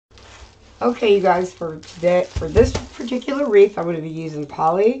Okay, you guys, for today, for this particular wreath, I'm going to be using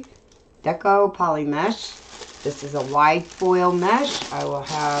deco poly mesh. This is a wide foil mesh. I will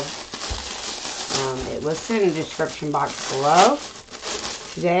have it listed in the description box below.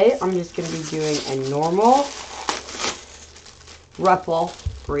 Today, I'm just going to be doing a normal ruffle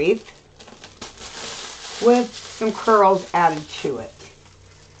wreath with some curls added to it.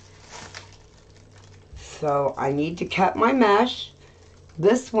 So I need to cut my mesh.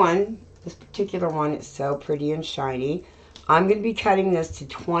 This particular one is so pretty and shiny. I'm going to be cutting this to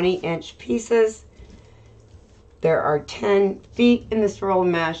 20-inch pieces. There are 10 feet in this roll of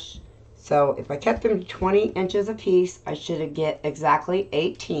mesh. So if I cut them to 20 inches a piece, I should get exactly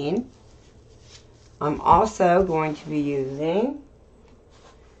 18. I'm also going to be using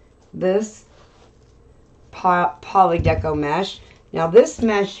this poly deco mesh. Now this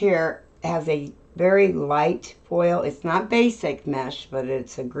mesh here has a very light foil. It's not basic mesh, but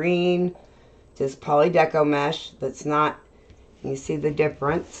it's a green, just poly deco mesh that's not, you see the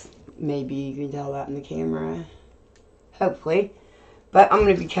difference. Maybe you can tell that in the camera, hopefully. But I'm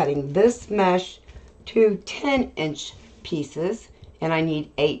going to be cutting this mesh to 10-inch pieces, and I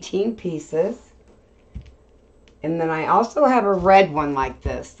need 18 pieces. And then I also have a red one like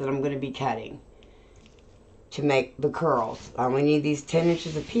this that I'm going to be cutting to make the curls. I only need these 10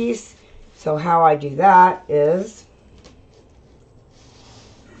 inches a piece. So how I do that is,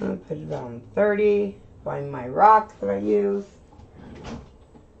 I'll put it on 30, find my rock that I use,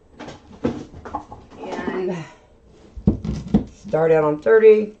 and start out on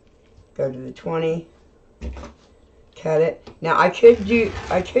 30, go to the 20, cut it. Now I could do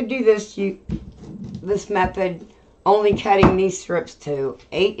this method only cutting these strips to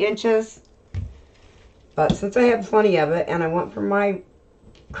 8 inches, but since I have plenty of it and I want for my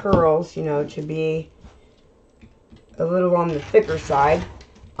curls, you know, to be a little on the thicker side,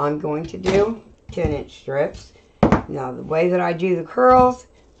 I'm going to do 10-inch strips. Now the way that I do the curls,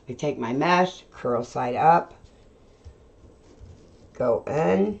 I take my mesh, curl side up, go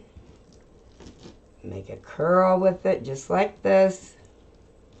in, make a curl with it just like this,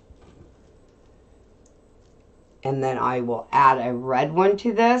 and then I will add a red one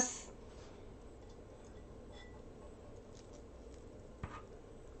to this.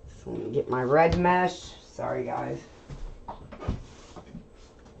 So let me get my red mesh. Sorry guys.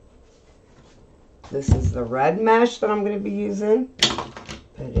 This is the red mesh that I'm going to be using.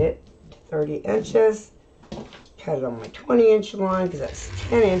 Put it to 30 inches. Cut it on my 20-inch line because that's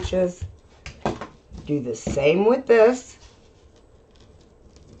 10 inches. Do the same with this.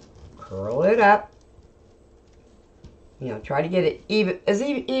 Curl it up. You know, try to get it even as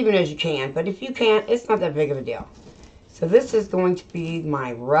you can. But if you can't, it's not that big of a deal. So this is going to be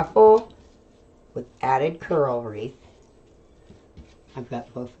my ruffle with added curl wreath. I've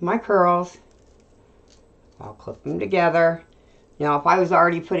got both of my curls. I'll clip them together. Now if I was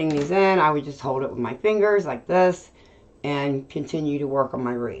already putting these in, I would just hold it with my fingers like this and continue to work on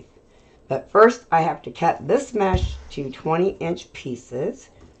my wreath. But first I have to cut this mesh to 20-inch pieces.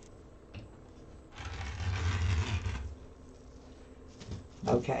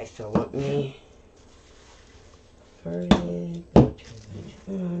 Okay, so let me 30, go to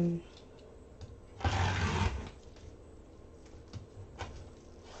the 1.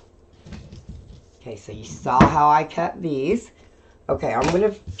 Okay, so you saw how I cut these. Okay, I'm going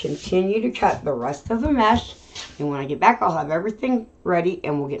to continue to cut the rest of the mesh, and when I get back I'll have everything ready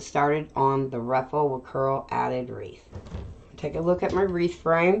and we'll get started on the ruffle with curl added wreath. Take a look at my wreath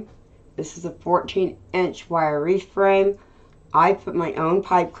frame. This is a 14-inch wire wreath frame. I put my own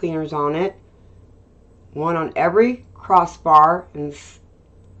pipe cleaners on it. One on every crossbar, and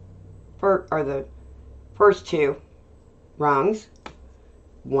the first 2 rungs.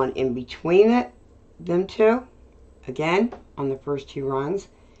 One in between them 2, again on the first 2 rungs,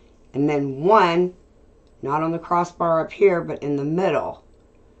 and then one not on the crossbar up here, but in the middle,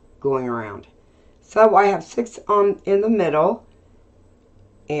 going around. So I have 6 in the middle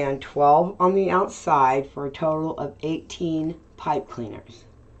and 12 on the outside for a total of 18 pipe cleaners.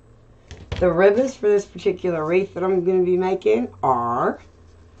 The ribbons for this particular wreath that I'm going to be making are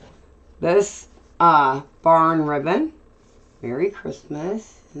this barn ribbon. Merry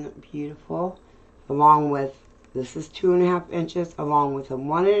Christmas. Isn't it beautiful? Along with, this is 2.5 inches, along with a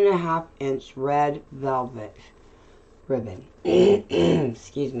 1.5 inch red velvet ribbon.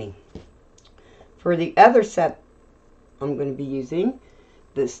 Excuse me. For the other set, I'm going to be using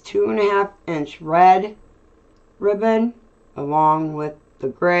this 2.5 inch red ribbon along with the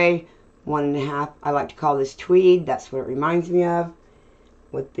gray 1.5. I like to call this tweed. That's what it reminds me of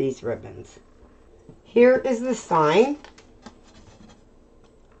with these ribbons. Here is the sign.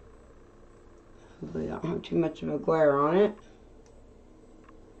 Hopefully I don't have too much of a glare on it.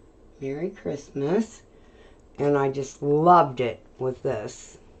 Merry Christmas. And I just loved it with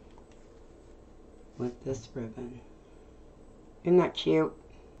this ribbon. Isn't that cute?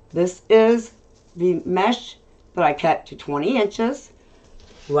 This is the mesh that I cut to 20 inches.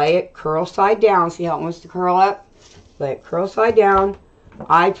 Lay it curl side down. See how it wants to curl up? Lay it curl side down.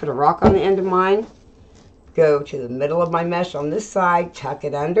 I put a rock on the end of mine. Go to the middle of my mesh on this side. Tuck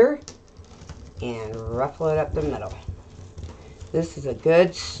it under. And ruffle it up the middle. This is a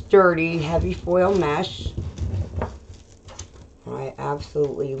good, sturdy, heavy foil mesh. I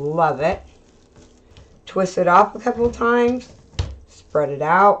absolutely love it. Twist it off a couple of times. Spread it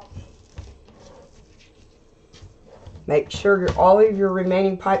out. Make sure all of your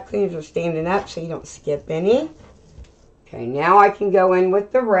remaining pipe cleaners are standing up so you don't skip any. Okay, now I can go in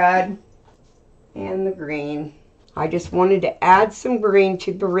with the red and the green. I just wanted to add some green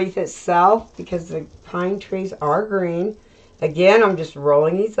to the wreath itself because the pine trees are green. Again, I'm just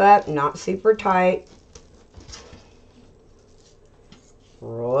rolling these up, not super tight.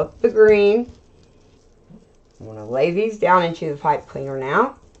 Roll up the green. I'm going to lay these down into the pipe cleaner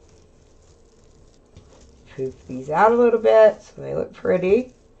now. Poof these out a little bit so they look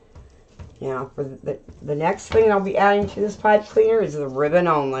pretty. Now for the next thing I'll be adding to this pipe cleaner is the ribbon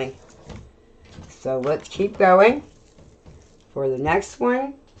only. So let's keep going. For the next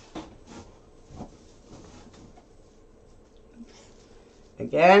one,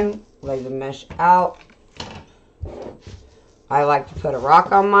 again, lay the mesh out. I like to put a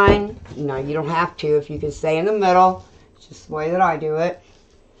rock on mine. Now you don't have to if you can stay in the middle. It's just the way that I do it.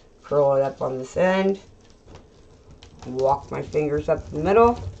 Curl it up on this end. Walk my fingers up the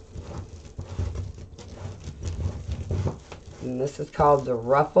middle. And this is called the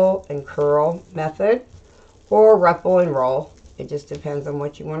ruffle and curl method, or ruffle and roll. It just depends on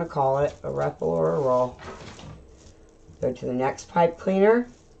what you want to call it, a ruffle or a roll. Go to the next pipe cleaner,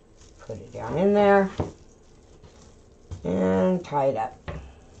 put it down in there, and tie it up.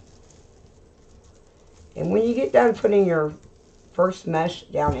 And when you get done putting your first mesh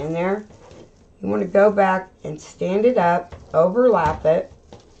down in there, you want to go back and stand it up, overlap it,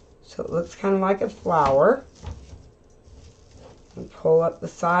 so it looks kind of like a flower. And pull up the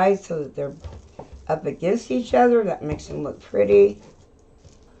sides so that they're up against each other. That makes them look pretty.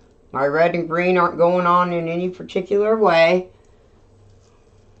 My red and green aren't going on in any particular way.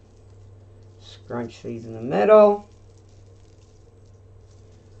 Scrunch these in the middle.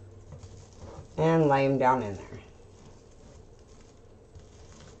 And lay them down in there.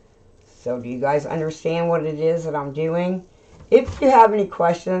 So do you guys understand what it is that I'm doing? If you have any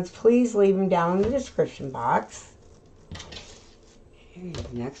questions, please leave them down in the description box. Okay,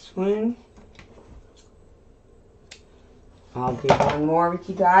 next one. I'll do one more with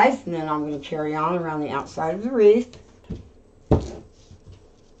you guys, and then I'm going to carry on around the outside of the wreath.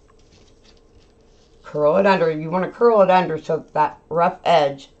 Curl it under. You want to curl it under so that rough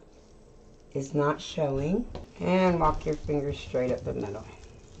edge is not showing. And walk your fingers straight up the middle.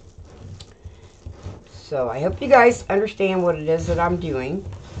 So I hope you guys understand what it is that I'm doing.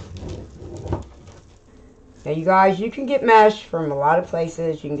 Now you guys, you can get mesh from a lot of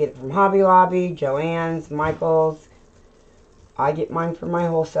places. You can get it from Hobby Lobby, Joann's, Michael's. I get mine from my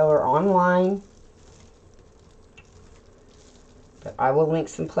wholesaler online. But I will link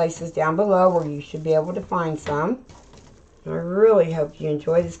some places down below where you should be able to find some. And I really hope you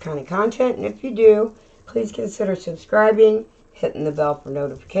enjoy this kind of content. And if you do, please consider subscribing, hitting the bell for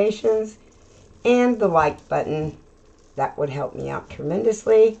notifications, and the like button. That would help me out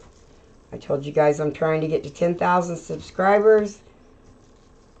tremendously. I told you guys I'm trying to get to 10,000 subscribers.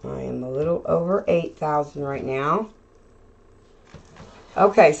 I am a little over 8,000 right now.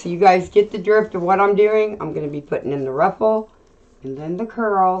 Okay, so you guys get the drift of what I'm doing. I'm going to be putting in the ruffle and then the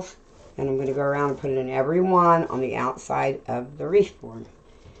curls. And I'm going to go around and put it in every one on the outside of the wreath form.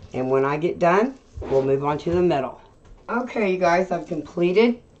 And when I get done, we'll move on to the middle. Okay, you guys, I've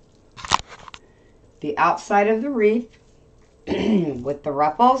completed the outside of the wreath with the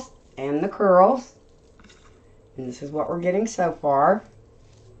ruffles and the curls. And this is what we're getting so far.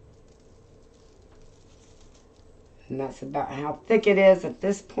 And that's about how thick it is at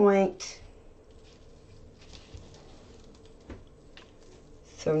this point.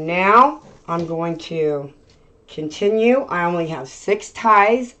 So now I'm going to continue. I only have 6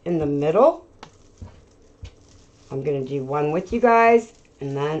 ties in the middle. I'm going to do one with you guys,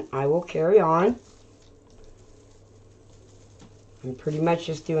 and then I will carry on. I'm pretty much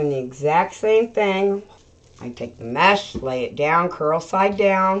just doing the exact same thing. I take the mesh, lay it down, curl side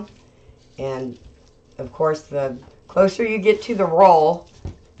down, and of course the closer you get to the roll,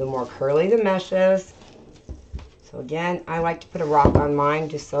 the more curly the mesh is. So again, I like to put a rock on mine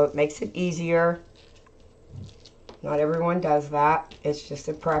just so it makes it easier. Not everyone does that. It's just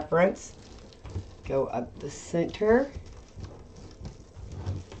a preference. Go up the center.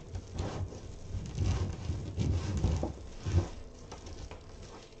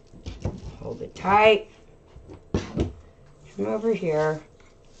 Hold it tight. Come over here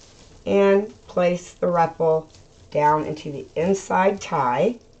and place the ruffle down into the inside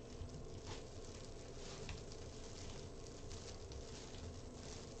tie.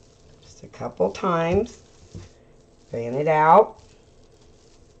 Just a couple times. Fan it out.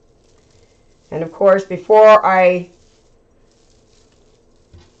 And of course, before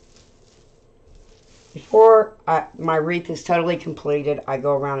my wreath is totally completed, I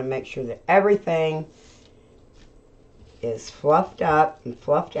go around and make sure that everything is fluffed up and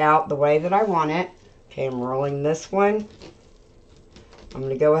fluffed out the way that I want it. Okay, I'm rolling this one. I'm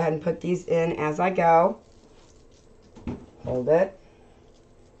going to go ahead and put these in as I go. Hold it.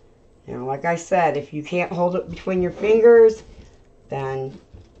 Now, like I said, if you can't hold it between your fingers, then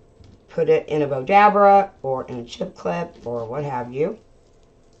put it in a Bodabra or in a chip clip or what have you.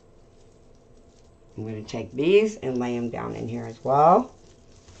 I'm going to take these and lay them down in here as well.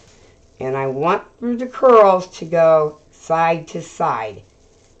 And I want the curls to go side to side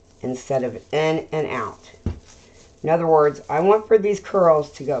instead of in and out. In other words, I want for these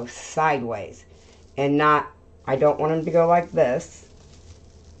curls to go sideways and not, I don't want them to go like this.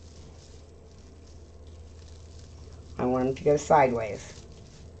 I want them to go sideways.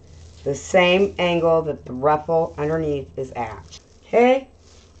 The same angle that the ruffle underneath is at. Okay?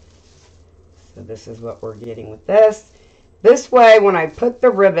 So this is what we're getting with this. This way, when I put the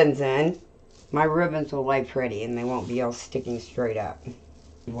ribbons in, my ribbons will lay pretty and they won't be all sticking straight up.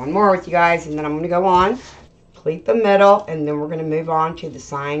 One more with you guys and then I'm going to go on. Complete the middle and then we're going to move on to the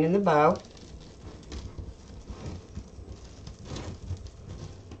sign and the bow.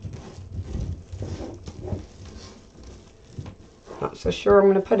 Not so sure I'm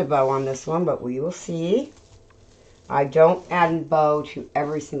going to put a bow on this one, but we will see. I don't add a bow to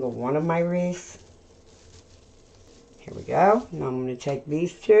every single one of my wreaths. Here we go. Now I'm going to take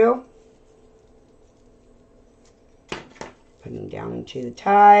these two. Put them down into the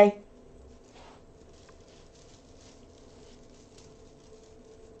tie.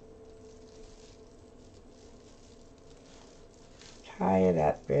 Tie it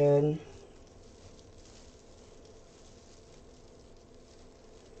up good.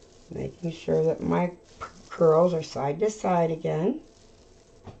 Making sure that my curls are side to side again.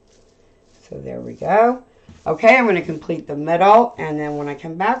 So there we go. Okay, I'm going to complete the middle, and then when I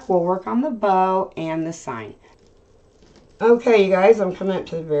come back, we'll work on the bow and the sign. Okay, you guys, I'm coming up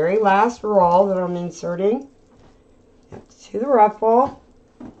to the very last roll that I'm inserting. That's to the ruffle.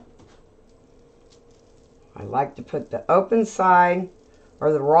 I like to put the open side,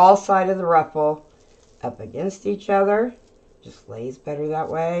 or the raw side of the ruffle, up against each other. Just lays better that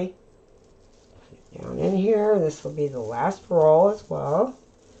way. Down in here. This will be the last roll as well.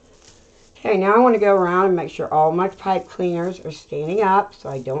 Okay, now I want to go around and make sure all my pipe cleaners are standing up so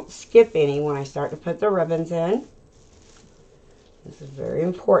I don't skip any when I start to put the ribbons in. This is very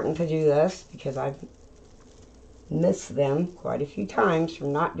important to do this because I've missed them quite a few times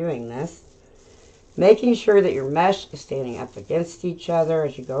from not doing this. Making sure that your mesh is standing up against each other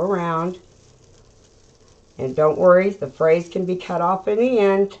as you go around. And don't worry, the frays can be cut off in the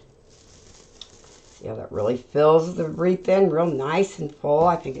end. See how that really fills the wreath in real nice and full.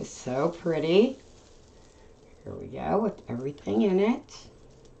 I think it's so pretty. Here we go with everything in it.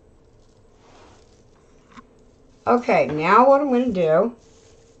 Okay, now what I'm going to do,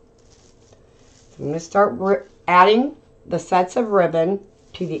 I'm going to start adding the sets of ribbon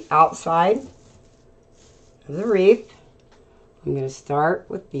to the outside of the wreath. I'm going to start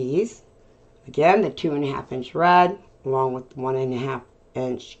with these. Again, the 2.5 inch red along with the 1.5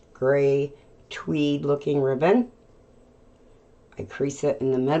 inch gray tweed looking ribbon. I crease it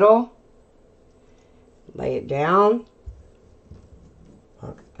in the middle, lay it down,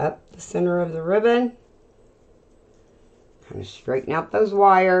 walk up the center of the ribbon, kind of straighten out those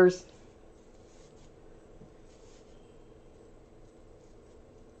wires,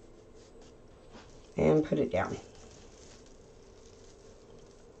 and put it down.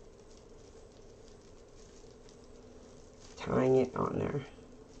 Tying it on there.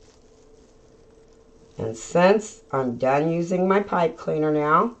 And since I'm done using my pipe cleaner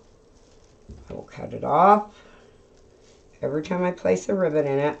now, I will cut it off. Every time I place a ribbon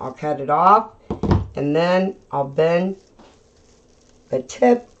in it, I'll cut it off, and then I'll bend the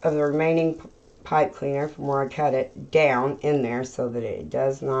tip of the remaining pipe cleaner from where I cut it down in there so that it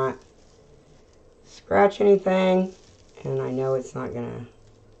does not scratch anything, and I know it's not gonna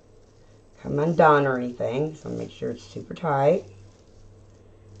come undone or anything, so make sure it's super tight.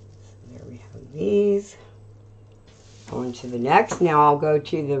 So there we have these. On to the next. Now I'll go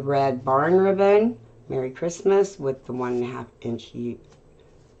to the red barn ribbon, Merry Christmas, with the 1.5 inch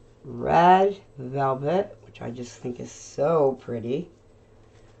red velvet, which I just think is so pretty.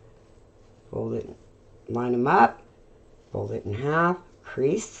 Fold it, line them up, fold it in half,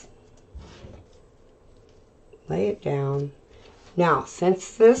 crease, lay it down. Now,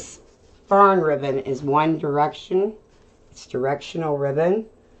 since this barn ribbon is one direction, it's directional ribbon,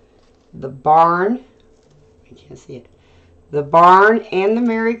 the barn, I can't see it, the barn and the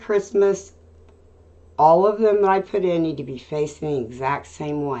Merry Christmas, all of them that I put in need to be facing the exact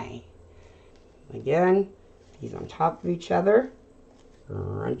same way. Again, these on top of each other,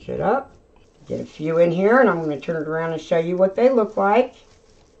 crunch it up, get a few in here, and I'm going to turn it around and show you what they look like.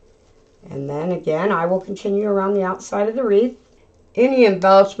 And then again, I will continue around the outside of the wreath. Any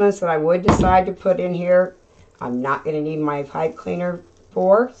embellishments that I would decide to put in here, I'm not going to need my pipe cleaner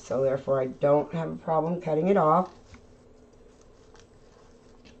for, so therefore I don't have a problem cutting it off.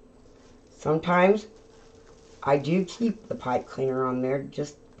 Sometimes I do keep the pipe cleaner on there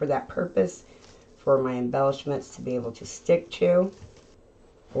just for that purpose, for my embellishments to be able to stick to.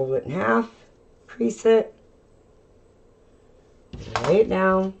 Fold it in half, crease it, lay it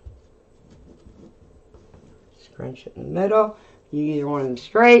down, scrunch it in the middle. You either want them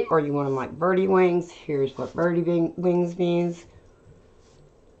straight or you want them like birdie wings. Here's what birdie wings means.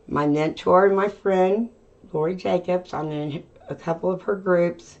 My mentor and my friend, Lori Jacobs, I'm in a couple of her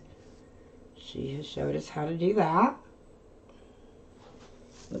groups. She has showed us how to do that.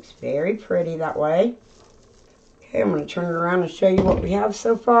 Looks very pretty that way. Okay, I'm going to turn it around and show you what we have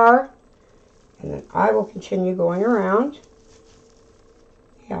so far. And then I will continue going around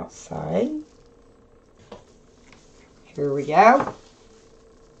the outside. Here we go.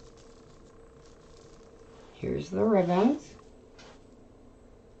 Here's the ribbons.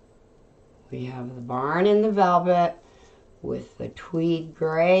 We have the barn in the velvet with the tweed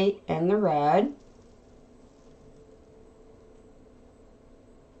gray and the red.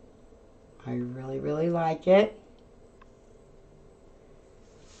 I really, really like it.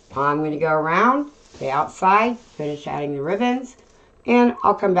 I'm going to go around the outside, finish adding the ribbons, and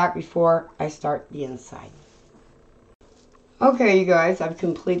I'll come back before I start the inside. Okay, you guys, I've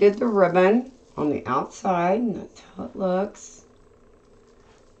completed the ribbon on the outside, and that's how it looks.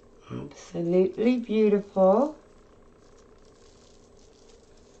 Absolutely beautiful.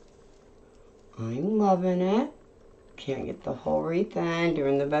 I'm loving it. Can't get the whole wreath in,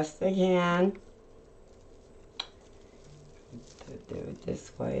 doing the best I can. Do it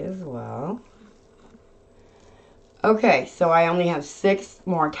this way as well. Okay, so I only have 6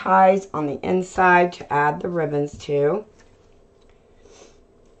 more ties on the inside to add the ribbons to.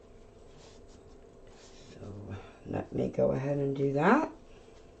 So let me go ahead and do that.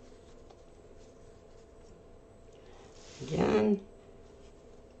 Again,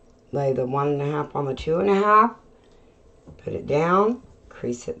 lay the 1.5 on the 2.5, put it down,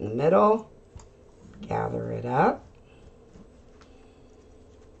 crease it in the middle, gather it up.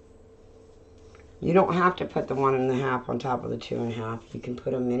 You don't have to put the 1.5 on top of the 2.5. You can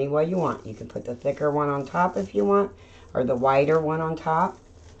put them any way you want. You can put the thicker one on top if you want, or the wider one on top.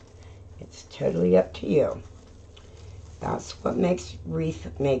 It's totally up to you. That's what makes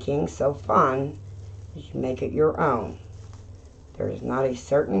wreath making so fun, is you make it your own. There is not a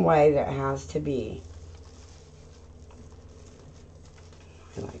certain way that it has to be.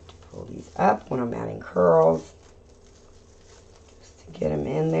 I like to pull these up when I'm adding curls, just to get them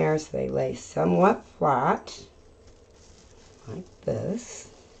in there so they lay somewhat flat, like this.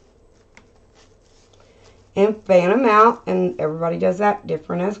 And fan them out, and everybody does that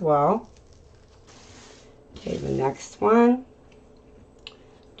different as well. Okay, the next one.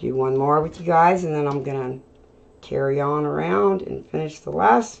 Do one more with you guys, and then I'm going to carry on around and finish the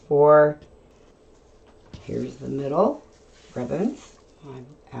last 4. Here's the middle ribbons I've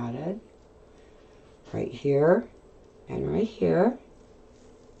added right here and right here.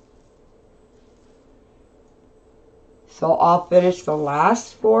 So I'll finish the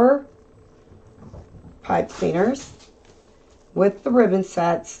last 4 pipe cleaners with the ribbon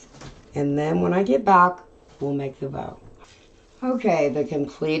sets, and then when I get back, we'll make the bow. Okay, the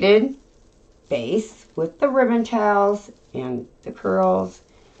completed base with the ribbon tails and the curls,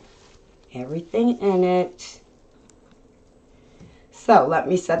 everything in it. So let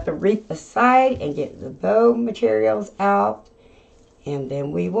me set the wreath aside and get the bow materials out, and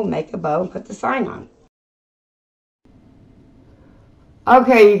then we will make a bow and put the sign on.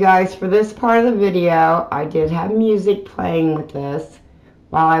 Okay, you guys, for this part of the video, I did have music playing with this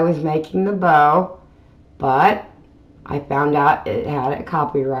while I was making the bow, but I found out it had a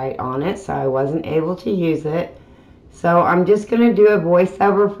copyright on it, so I wasn't able to use it. So I'm just going to do a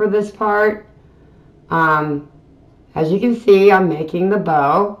voiceover for this part. As you can see, I'm making the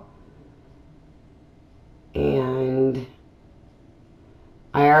bow, and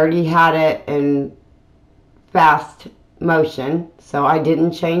I already had it in fast motion, so I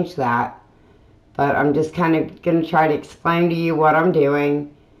didn't change that. But I'm just kind of going to try to explain to you what I'm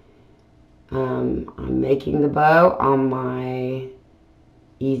doing. I'm making the bow on my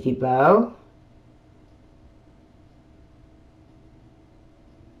easy bow.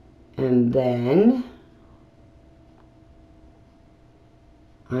 And then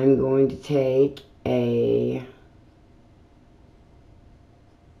I'm going to take a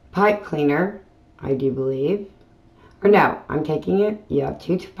pipe cleaner, I do believe. Or no, I'm taking it, yeah,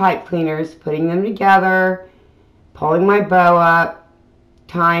 2 pipe cleaners, putting them together, pulling my bow up,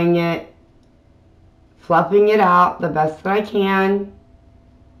 tying it, fluffing it out the best that I can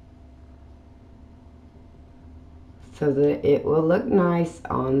so that it will look nice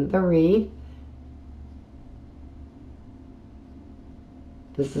on the wreath.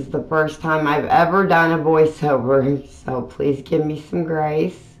 This is the first time I've ever done a voiceover, so please give me some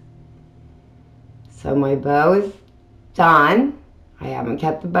grace. So my bow is done. I haven't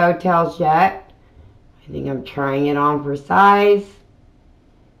cut the bow tails yet. I think I'm trying it on for size.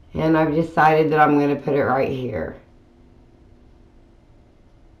 And I've decided that I'm going to put it right here.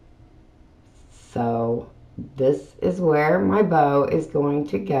 So this is where my bow is going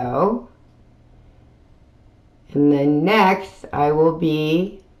to go. And then next I will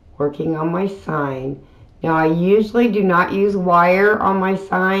be working on my sign. Now I usually do not use wire on my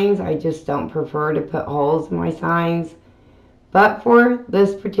signs. I just don't prefer to put holes in my signs. But for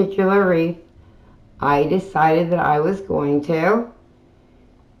this particular wreath, I decided that I was going to.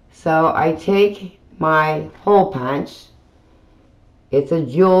 So I take my hole punch. It's a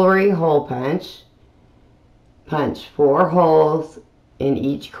jewelry hole punch. Punch 4 holes in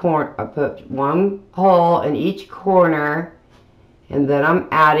each corner. I put 1 hole in each corner, and then I'm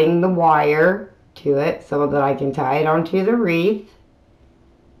adding the wire to it so that I can tie it onto the wreath.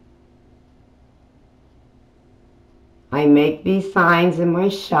 I make these signs in my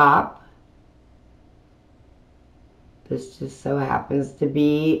shop. This just so happens to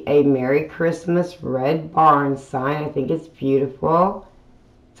be a Merry Christmas red barn sign. I think it's beautiful.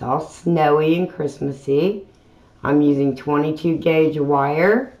 It's all snowy and Christmassy. I'm using 22 gauge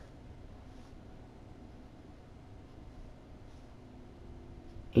wire.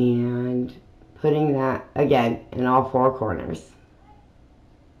 And putting that, again, in all 4 corners.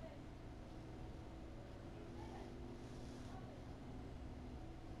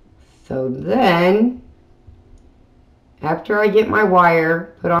 So then, after I get my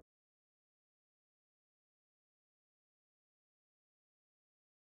wire put on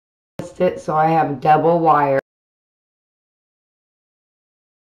it, so I have double wire.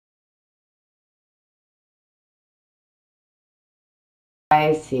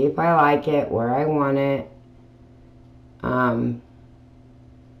 I see if I like it, where I want it. I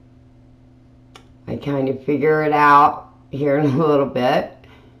kind of figure it out here in a little bit.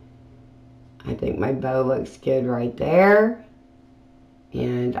 I think my bow looks good right there.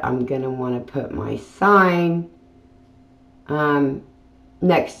 And I'm going to want to put my sign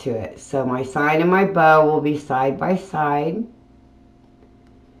next to it. So my sign and my bow will be side by side.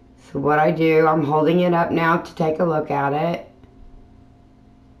 So what I do, I'm holding it up now to take a look at it.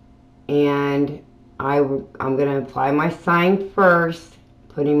 And I'm going to apply my sign first,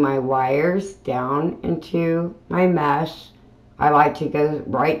 putting my wires down into my mesh. I like to go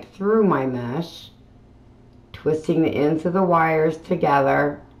right through my mesh, twisting the ends of the wires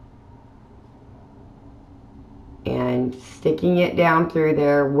together and sticking it down through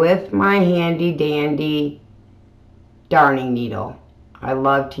there with my handy dandy darning needle. I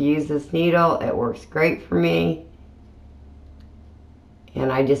love to use this needle. It works great for me.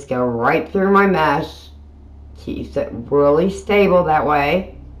 And I just go right through my mesh. Keeps it really stable that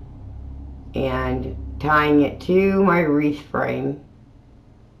way. And tying it to my wreath frame.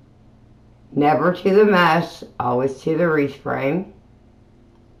 Never to the mesh, always to the wreath frame.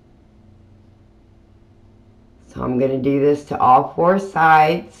 So I'm going to do this to all 4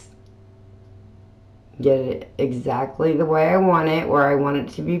 sides. Get it exactly the way I want it, where I want it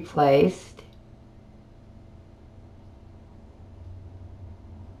to be placed.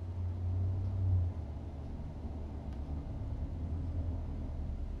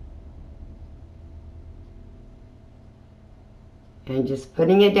 and just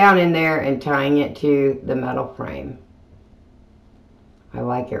putting it down in there and tying it to the metal frame. I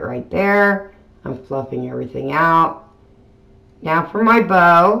like it right there. I'm fluffing everything out. Now for my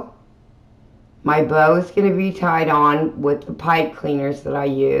bow. My bow is going to be tied on with the pipe cleaners that I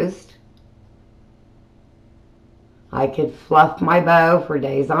used. I could fluff my bow for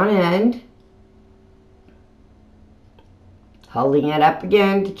days on end. Holding it up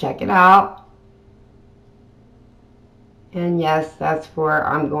again to check it out. And yes, that's where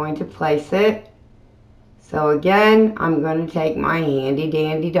I'm going to place it. So again, I'm going to take my handy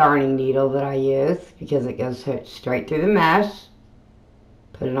dandy darning needle that I use because it goes straight through the mesh.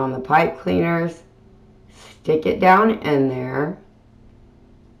 Put it on the pipe cleaners. Stick it down in there.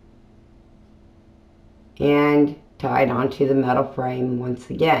 And tie it onto the metal frame once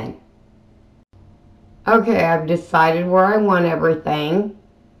again. Okay, I've decided where I want everything.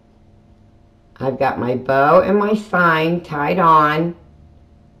 I've got my bow and my sign tied on.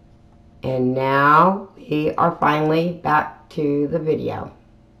 And now we are finally back to the video.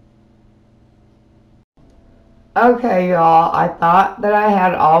 Okay, y'all, I thought that I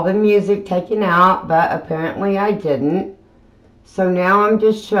had all the music taken out, but apparently I didn't. So now I'm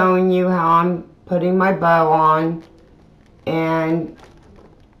just showing you how I'm putting my bow on and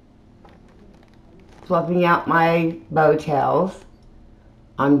fluffing out my bow tails.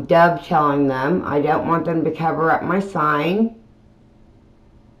 I'm dovetailing them. I don't want them to cover up my sign.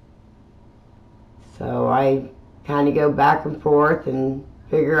 So I kind of go back and forth and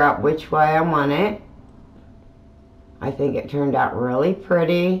figure out which way I want it. I think it turned out really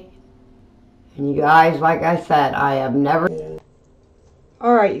pretty. And you guys, like I said, I have never...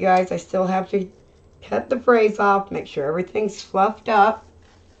 Alright, you guys, I still have to cut the phrase off, make sure everything's fluffed up.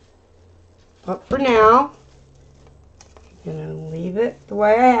 But for now, I'm going to leave it the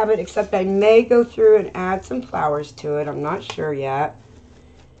way I have it, except I may go through and add some flowers to it. I'm not sure yet.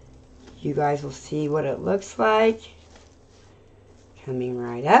 You guys will see what it looks like. Coming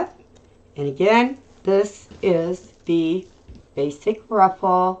right up. And again, this is the basic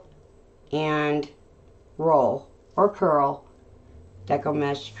ruffle and roll or curl deco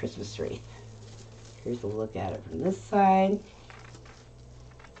mesh Christmas wreath. Here's a look at it from this side.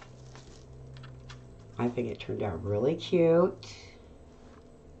 I think it turned out really cute.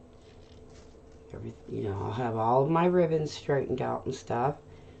 You know, I'll have all of my ribbons straightened out and stuff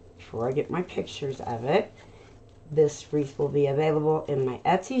before I get my pictures of it. This wreath will be available in my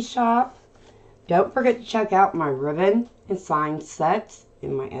Etsy shop. Don't forget to check out my ribbon and sign sets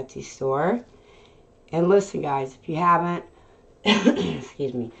in my Etsy store. And listen, guys, if you haven't,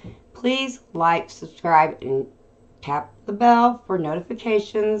 excuse me, please like, subscribe, and tap the bell for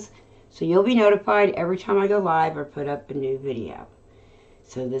notifications so you'll be notified every time I go live or put up a new video.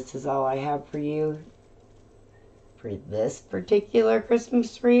 So this is all I have for you for this particular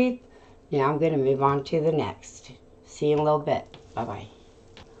Christmas wreath. Now I'm going to move on to the next. See you in a little bit. Bye-bye.